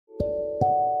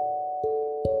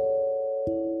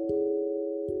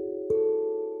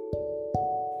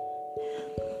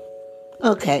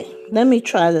Okay, let me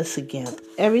try this again.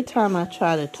 Every time I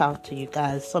try to talk to you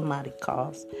guys, somebody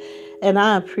calls. And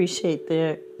I appreciate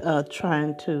their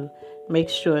trying to make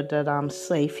sure that I'm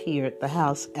safe here at the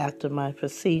house after my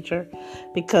procedure,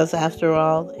 because after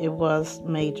all, it was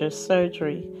major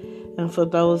surgery. And for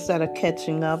those that are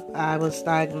catching up, I was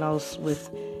diagnosed with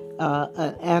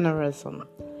an aneurysm.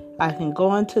 I can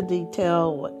go into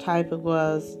detail what type it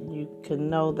was. You can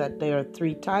know that there are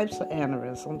three types of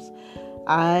aneurysms.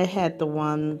 I had the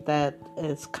one that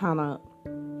is kind of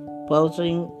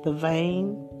bulging the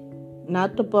vein,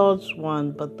 not the bulge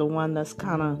one, but the one that's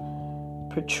kind of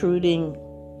protruding,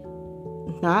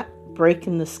 not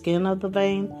breaking the skin of the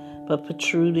vein, but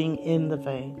protruding in the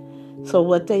vein. So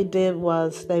what they did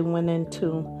was they went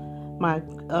into my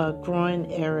groin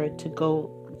area to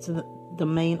go to the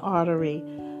main artery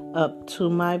up to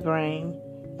my brain.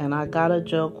 And I got a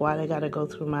joke why they got to go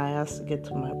through my ass to get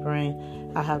to my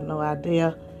brain. I have no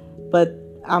idea, but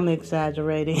I'm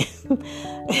exaggerating.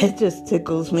 It just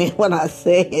tickles me when I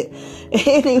say it.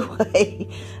 Anyway,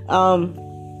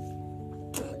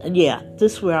 yeah,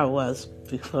 this is where I was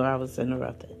before I was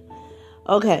interrupted.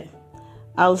 Okay,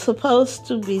 I was supposed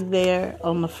to be there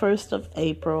on the 1st of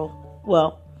April.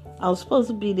 Well, I was supposed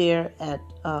to be there at,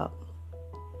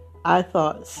 I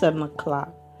thought, 7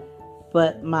 o'clock.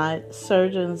 But my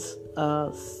surgeon's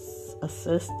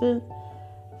assistant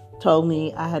told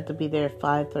me I had to be there at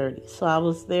 5:30. So I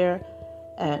was there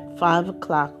at 5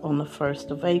 o'clock on the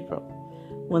 1st of April.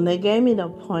 When they gave me the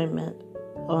appointment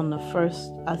on the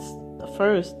 1st,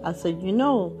 I said,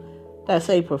 that's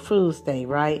April Fool's Day,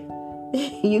 right?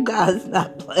 You guys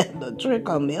not playing the trick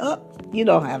on me. Oh, you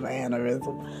don't have an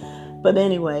aneurysm. But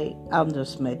anyway, I'm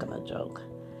just making a joke.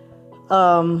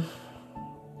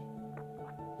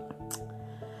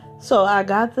 So I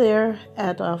got there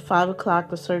at 5 o'clock.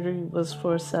 The surgery was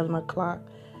for 7 o'clock.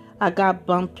 I got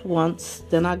bumped once,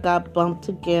 then I got bumped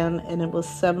again, and it was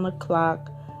 7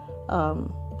 o'clock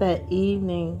that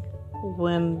evening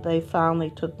when they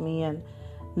finally took me in.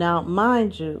 Now,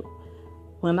 mind you,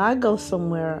 when I go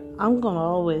somewhere, I'm going to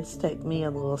always take me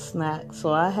a little snack.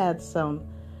 So I had some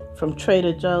from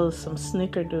Trader Joe's, some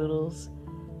snickerdoodles,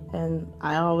 and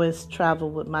I always travel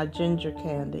with my ginger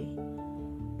candy.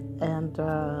 And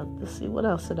let's see, what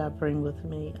else did I bring with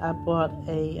me? I bought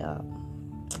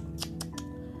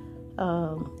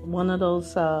one of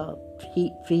those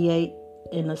V8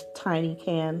 in a tiny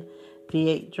can,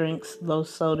 V8 drinks, low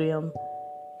sodium,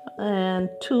 and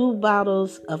 2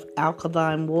 bottles of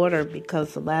alkaline water,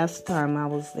 because the last time I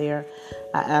was there,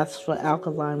 I asked for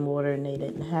alkaline water and they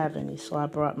didn't have any, so I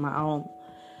brought my own.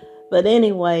 But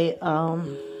anyway,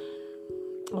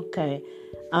 okay.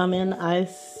 I'm in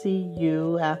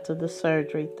ICU after the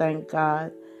surgery, thank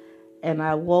God. And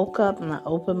I woke up and I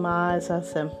opened my eyes. I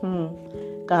said,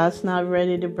 God's not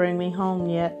ready to bring me home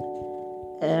yet.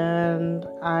 And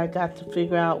I got to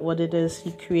figure out what it is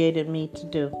He created me to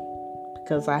do,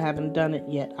 because I haven't done it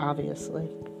yet, obviously.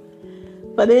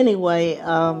 But anyway,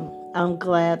 I'm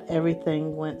glad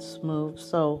everything went smooth.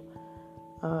 So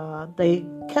they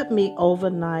kept me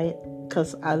overnight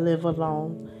because I live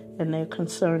alone. And they're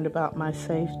concerned about my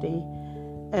safety,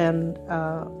 and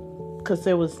because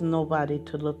there was nobody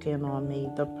to look in on me.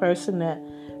 The person that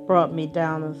brought me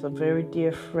down is a very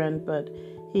dear friend, but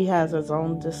he has his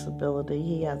own disability.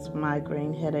 He has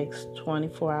migraine headaches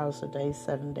 24 hours a day,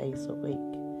 7 days a week.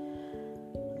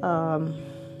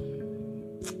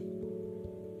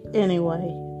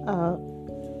 Anyway,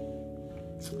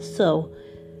 so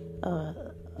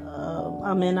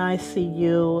I'm in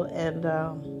ICU, and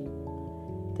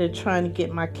they're trying to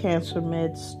get my cancer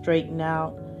meds straightened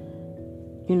out,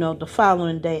 the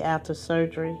following day after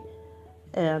surgery.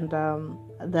 And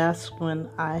that's when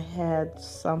I had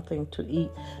something to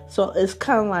eat. So it's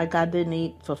kind of like I didn't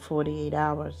eat for 48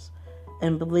 hours.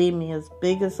 And believe me, as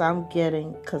big as I'm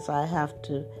getting, because I have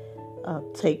to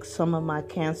take some of my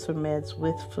cancer meds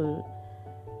with food,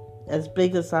 as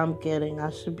big as I'm getting, I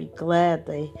should be glad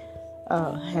they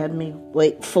had me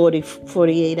wait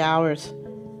 48 hours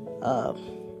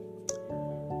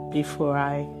before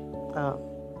I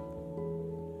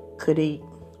could eat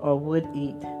or would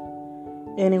eat.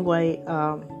 Anyway,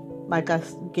 like I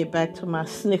get back to my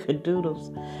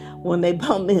snickerdoodles. When they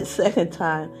bumped me the second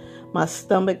time, my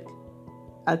stomach,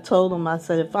 I told them, I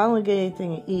said, if I don't get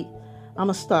anything to eat, I'm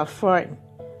going to start farting.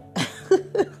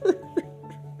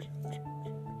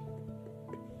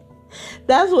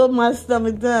 That's what my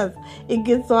stomach does. It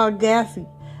gets all gassy.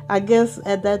 I guess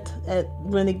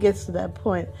when it gets to that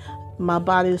point, my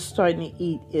body is starting to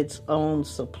eat its own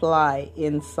supply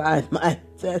inside my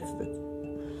intestines.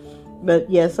 But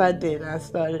yes, I did. I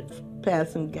started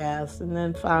passing gas, and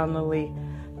then finally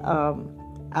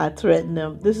I threatened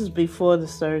them. This is before the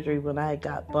surgery when I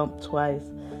got bumped twice.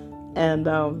 And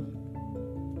uh,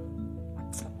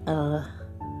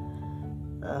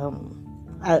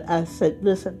 I said,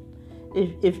 listen,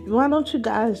 if why don't you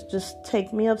guys just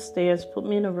take me upstairs, put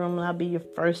me in a room, and I'll be your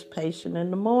first patient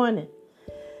in the morning.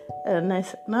 And they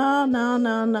said, no, no,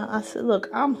 no, no. I said, look,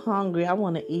 I'm hungry. I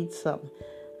want to eat something.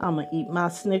 I'm going to eat my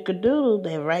snickerdoodle.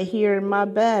 They're right here in my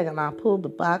bag. And I pulled the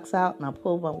box out and I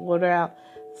pulled my water out.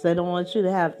 So I don't want you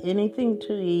to have anything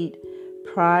to eat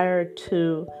prior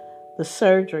to the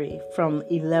surgery from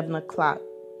 11 o'clock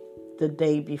the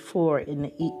day before in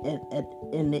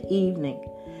the evening.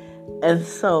 And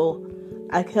so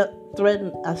I kept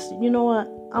threatening. I said, you know what?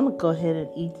 I'm going to go ahead and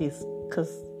eat these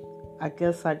because I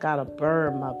guess I got a burr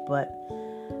in my butt.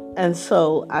 And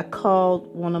so I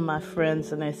called one of my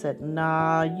friends and they said,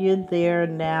 nah, you're there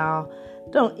now.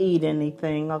 Don't eat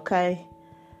anything, okay?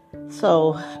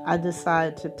 So I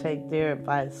decided to take their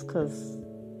advice because,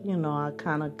 I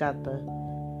kind of got the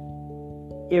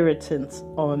irritants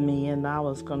on me and I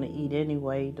was going to eat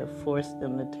anyway to force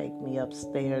them to take me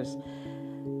upstairs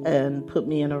and put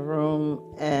me in a room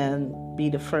and be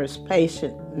the first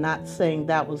patient. Not saying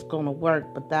that was going to work,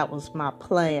 but that was my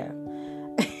plan.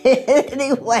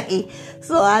 Anyway,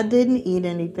 so I didn't eat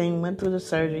anything, went through the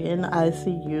surgery in the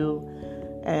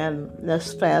ICU, and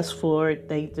let's fast forward.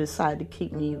 They decided to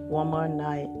keep me one more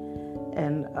night,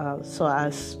 and so I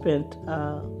spent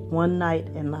one night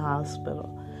in the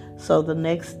hospital. So the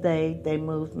next day, they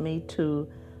moved me to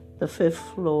the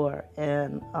 5th floor,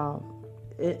 and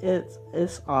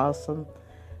it's awesome.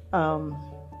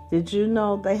 Did you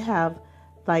know they have,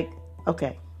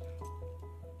 okay,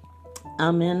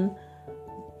 I'm in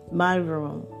my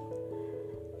room,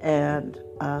 and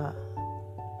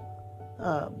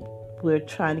we're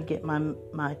trying to get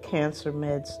my cancer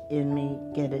meds in me,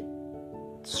 get it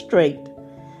straight.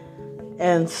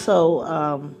 And so,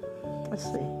 let's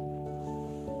see,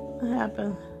 what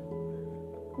happened?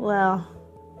 Well,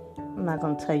 I'm not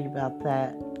going to tell you about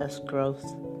that. That's gross.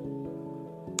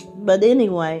 But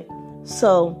anyway,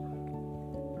 so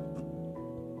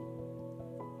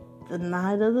the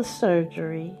night of the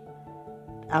surgery,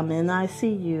 I'm in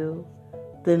ICU.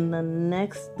 Then the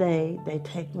next day, they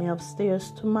take me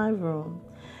upstairs to my room,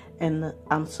 and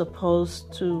I'm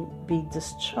supposed to be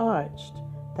discharged.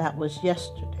 That was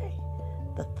yesterday,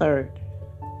 the 3rd.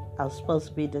 I was supposed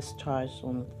to be discharged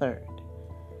on the 3rd.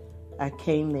 I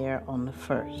came there on the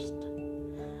 1st.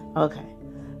 Okay,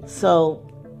 so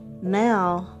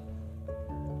now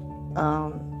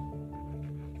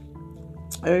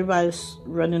everybody's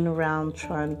running around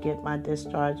trying to get my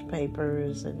discharge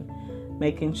papers and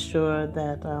making sure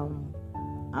that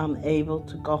I'm able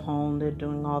to go home. They're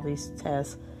doing all these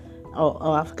tests.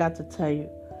 Oh, I forgot to tell you.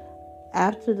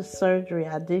 After the surgery,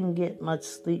 I didn't get much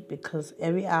sleep because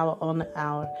every hour on the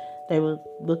hour, they were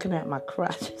looking at my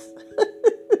crotches.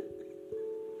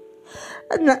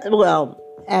 Well,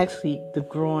 actually, the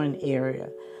groin area.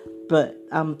 But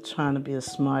I'm trying to be a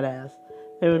smart ass.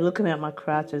 They were looking at my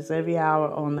crotches every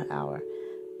hour on the hour.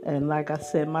 And like I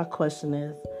said, my question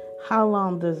is, how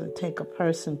long does it take a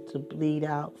person to bleed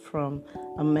out from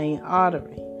a main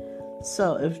artery?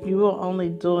 So if you were only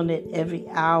doing it every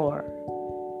hour,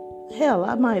 hell,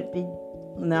 I might be,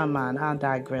 never mind, I'll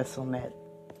digress on that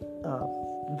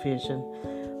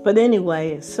vision. But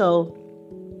anyway, so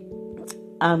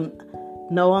I'm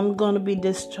going to be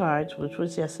discharged, which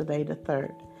was yesterday, the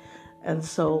 3rd. And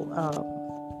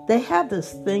so they have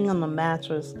this thing on the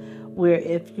mattress where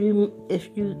if you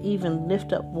even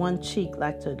lift up one cheek,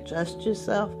 like to adjust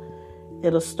yourself,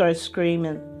 it'll start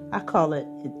screaming. I call it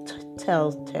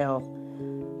telltale.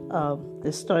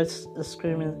 It starts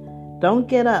screaming, don't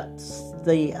get up.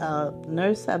 The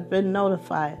nurse have been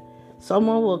notified.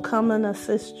 Someone will come and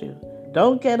assist you.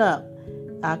 Don't get up.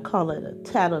 I call it a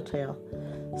tattletale.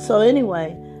 So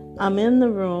anyway, I'm in the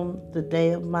room the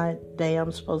day of my day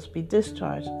I'm supposed to be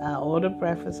discharged. I ordered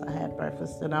breakfast. I had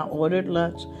breakfast. Then I ordered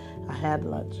lunch. I had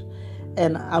lunch.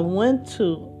 And I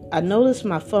noticed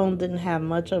my phone didn't have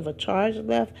much of a charge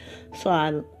left. So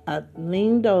I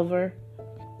leaned over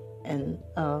and,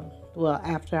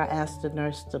 after I asked the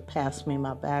nurse to pass me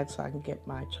my bag so I can get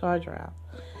my charger out.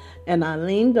 And I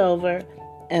leaned over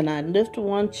and I lifted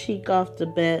one cheek off the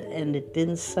bed and it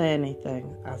didn't say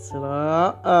anything. I said,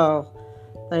 uh-oh.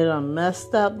 They done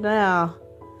messed up now.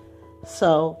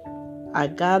 So I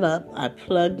got up, I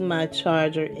plugged my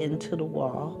charger into the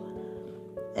wall,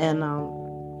 and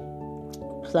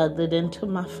plugged it into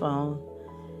my phone,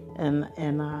 and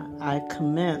I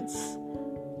commenced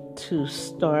to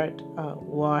start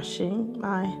washing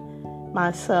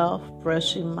myself,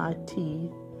 brushing my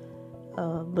teeth,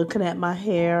 looking at my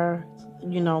hair,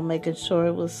 making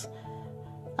sure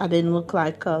I didn't look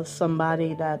like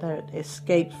somebody that had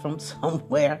escaped from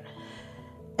somewhere.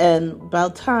 And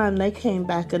about time they came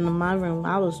back into my room,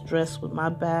 I was dressed with my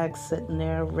bag sitting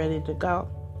there ready to go.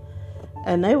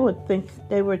 And they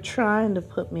were trying to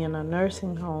put me in a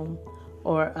nursing home,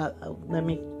 or let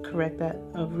me correct that,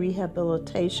 a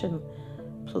rehabilitation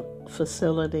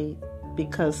facility,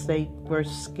 because they were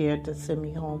scared to send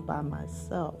me home by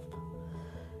myself.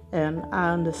 And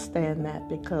I understand that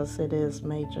because it is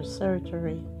major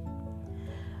surgery.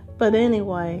 But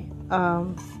anyway,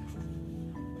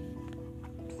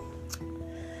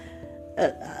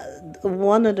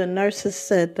 one of the nurses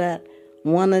said that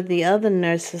one of the other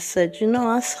nurses said,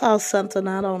 I saw something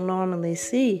I don't normally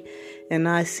see in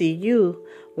ICU.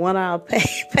 One of our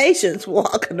patients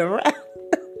walking around.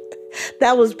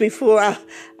 That was before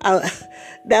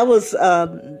that was,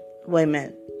 wait a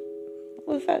minute.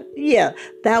 What was that? Yeah,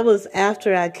 that was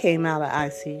after I came out of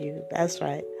ICU. That's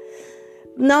right.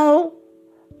 No,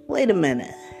 wait a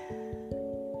minute.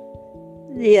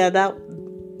 Yeah, that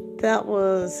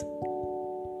was,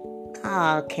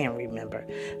 I can't remember.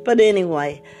 But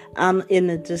anyway, I'm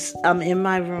in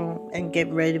my room and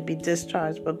getting ready to be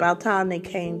discharged. But by the time they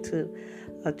came to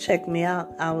check me out,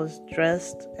 I was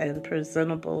dressed and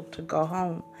presentable to go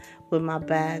home with my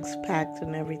bags packed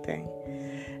and everything.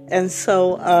 And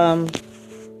so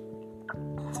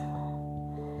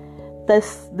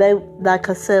they, like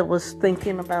I said, was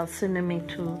thinking about sending me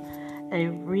to a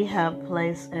rehab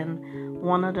place. And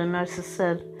one of the nurses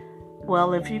said,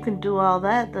 well, if you can do all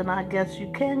that, then I guess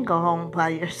you can go home by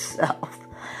yourself.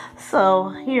 So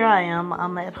here I am.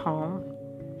 I'm at home.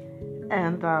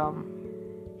 And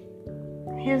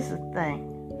here's the thing.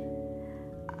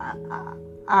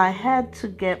 I had to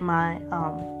get my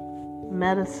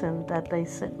medicine that they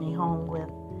sent me home with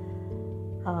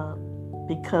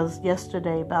because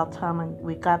yesterday, about the time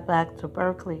we got back to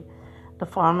Berkeley, the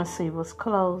pharmacy was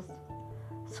closed.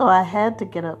 So I had to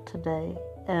get up today.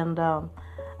 And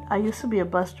I used to be a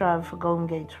bus driver for Golden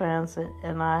Gate Transit,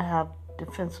 and I have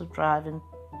defensive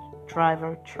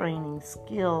driver training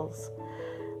skills.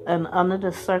 And under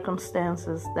the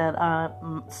circumstances that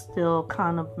I'm still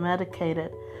kind of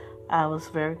medicated, I was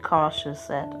very cautious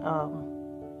at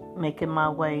making my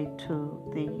way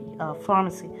to the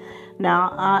pharmacy.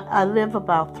 Now, I live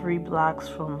about 3 blocks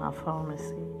from my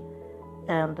pharmacy,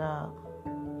 and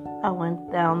I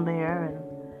went down there, and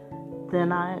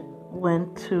then I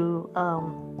went to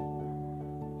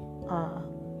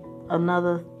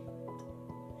another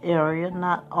area,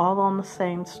 not all on the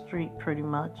same street pretty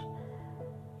much.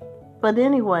 But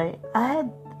anyway, a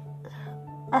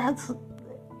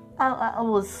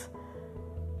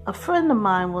friend of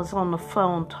mine was on the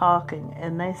phone talking,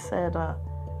 and they said,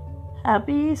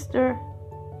 Happy Easter.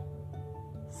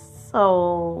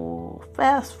 So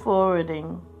fast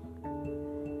forwarding,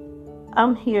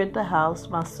 I'm here at the house.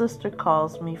 My sister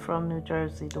calls me from New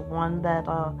Jersey, the one that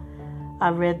I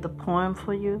read the poem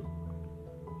for you.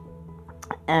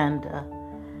 And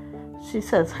she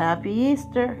says, Happy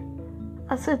Easter.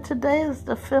 I said, today is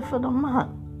the 5th of the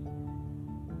month.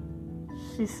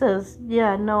 She says,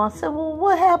 yeah, I know. I said, well,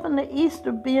 what happened to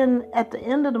Easter being at the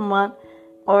end of the month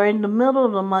or in the middle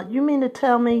of the month? You mean to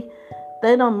tell me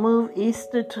they don't move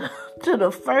Easter to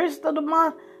the 1st of the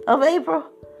month of April?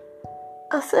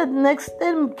 I said, they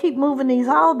keep moving these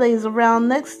holidays around.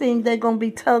 Next thing they're going to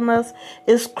be telling us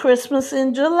is Christmas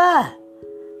in July.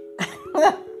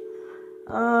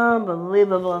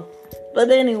 Unbelievable. But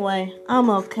anyway, I'm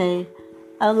okay.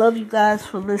 I love you guys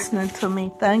for listening to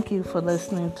me. Thank you for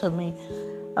listening to me.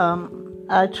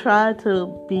 I try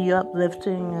to be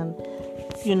uplifting and,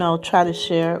 try to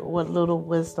share what little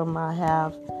wisdom I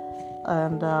have.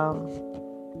 And,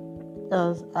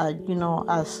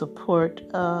 I support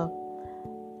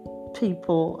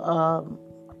people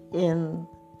in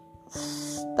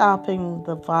stopping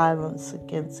the violence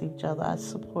against each other. I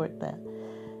support that.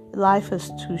 Life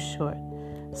is too short.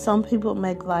 Some people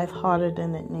make life harder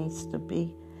than it needs to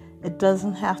be. It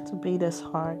doesn't have to be this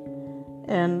hard.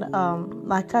 And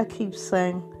like I keep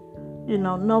saying,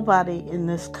 nobody in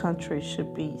this country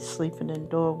should be sleeping in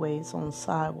doorways, on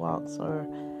sidewalks, or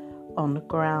on the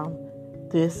ground.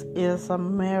 This is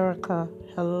America.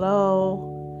 Hello.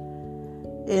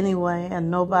 Anyway,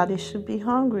 and nobody should be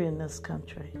hungry in this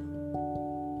country.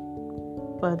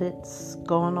 But it's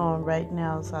going on right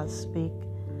now as I speak.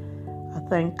 I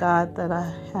thank God that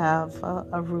I have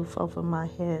a roof over my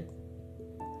head.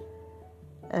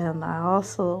 And I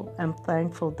also am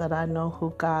thankful that I know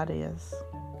who God is.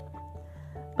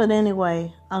 But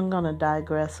anyway, I'm going to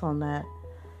digress on that.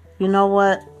 You know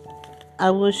what? I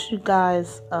wish you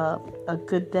guys a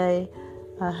good day,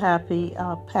 a happy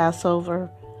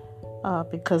Passover,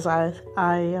 because I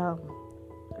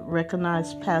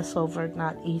recognize Passover,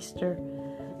 not Easter.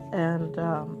 And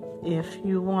if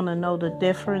you want to know the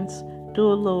difference, do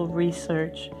a little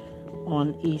research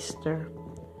on Easter.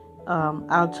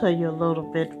 I'll tell you a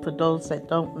little bit for those that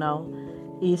don't know.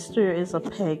 Easter is a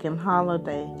pagan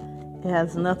holiday. It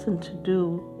has nothing to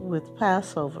do with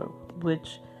Passover,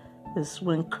 which is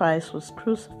when Christ was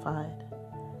crucified.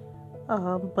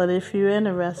 But if you're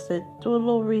interested, do a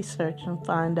little research and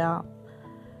find out.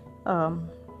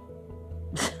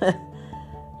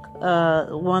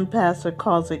 One pastor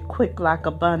calls it quick like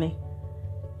a bunny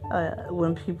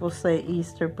when people say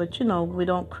Easter. But, we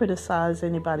don't criticize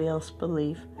anybody else's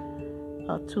belief.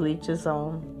 To each his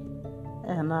own.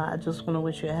 And I just want to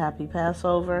wish you a happy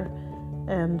Passover.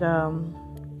 And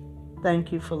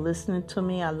thank you for listening to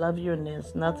me. I love you, and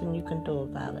there's nothing you can do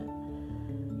about it.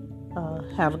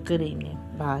 Have a good evening.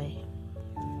 Bye.